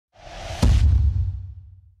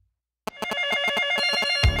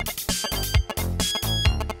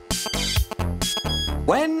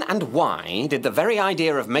When and why did the very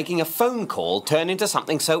idea of making a phone call turn into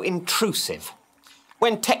something so intrusive?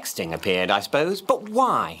 When texting appeared, I suppose, but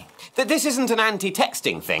why? That this isn't an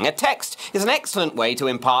anti-texting thing. A text is an excellent way to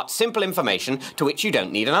impart simple information to which you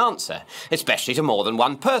don't need an answer, especially to more than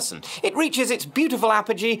one person. It reaches its beautiful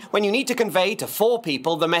apogee when you need to convey to 4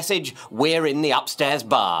 people the message, "We're in the upstairs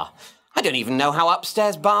bar." I don't even know how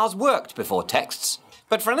upstairs bars worked before texts.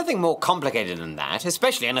 But for anything more complicated than that,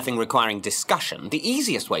 especially anything requiring discussion, the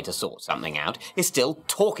easiest way to sort something out is still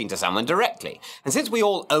talking to someone directly. And since we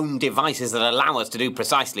all own devices that allow us to do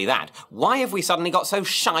precisely that, why have we suddenly got so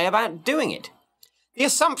shy about doing it? The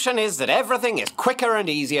assumption is that everything is quicker and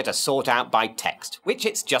easier to sort out by text, which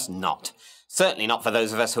it's just not. Certainly not for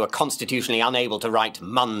those of us who are constitutionally unable to write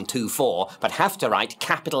Mon24, but have to write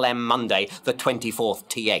capital M Monday, the 24th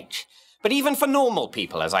TH. But even for normal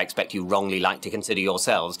people, as I expect you wrongly like to consider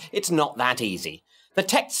yourselves, it's not that easy. The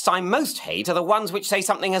texts I most hate are the ones which say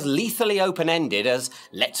something as lethally open-ended as,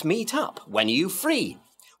 "Let's meet up. When are you free?"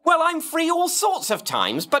 Well, I'm free all sorts of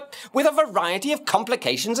times, but with a variety of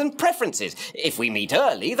complications and preferences. If we meet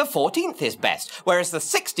early, the 14th is best, whereas the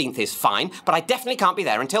 16th is fine, but I definitely can't be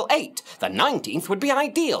there until 8. The 19th would be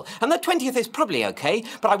ideal, and the 20th is probably okay,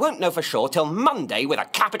 but I won't know for sure till Monday with a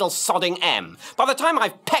capital sodding M. By the time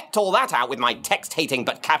I've pecked all that out with my text-hating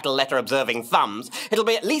but capital letter-observing thumbs, it'll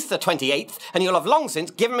be at least the 28th, and you'll have long since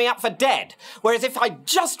given me up for dead. Whereas if I'd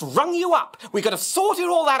just rung you up, we could have sorted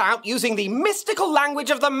all that out using the mystical language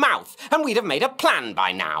of the mouth, and we'd have made a plan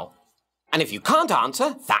by now. And if you can't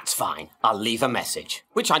answer, that's fine. I'll leave a message,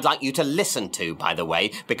 which I'd like you to listen to, by the way,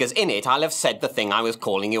 because in it I'll have said the thing I was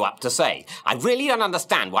calling you up to say. I really don't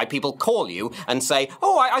understand why people call you and say,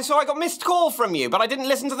 "Oh, I saw I got missed call from you, but I didn't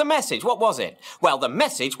listen to the message. What was it?" Well, the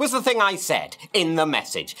message was the thing I said, in the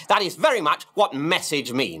message. That is very much what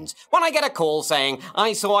message means. When I get a call saying,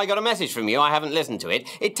 "I saw I got a message from you, I haven't listened to it,"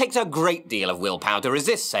 it takes a great deal of willpower to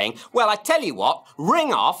resist saying, "Well, I tell you what,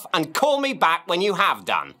 ring off and call me back when you have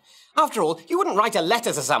done." After all, you wouldn't write a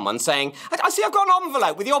letter to someone saying, "I see I've got an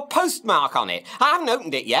envelope with your postmark on it. I haven't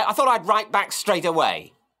opened it yet. I thought I'd write back straight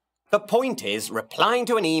away." The point is, replying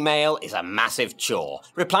to an email is a massive chore.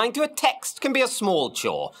 Replying to a text can be a small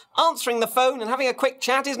chore. Answering the phone and having a quick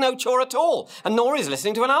chat is no chore at all, and nor is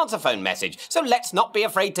listening to an answer phone message, so let's not be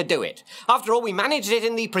afraid to do it. After all, we managed it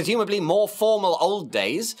in the presumably more formal old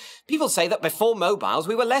days. People say that before mobiles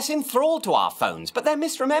we were less enthralled to our phones, but they're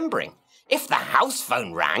misremembering. If the house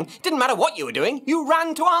phone rang, it didn't matter what you were doing, you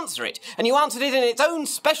ran to answer it, and you answered it in its own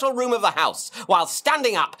special room of the house, while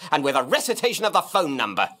standing up and with a recitation of the phone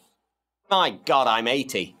number. My God, I'm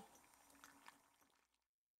 80.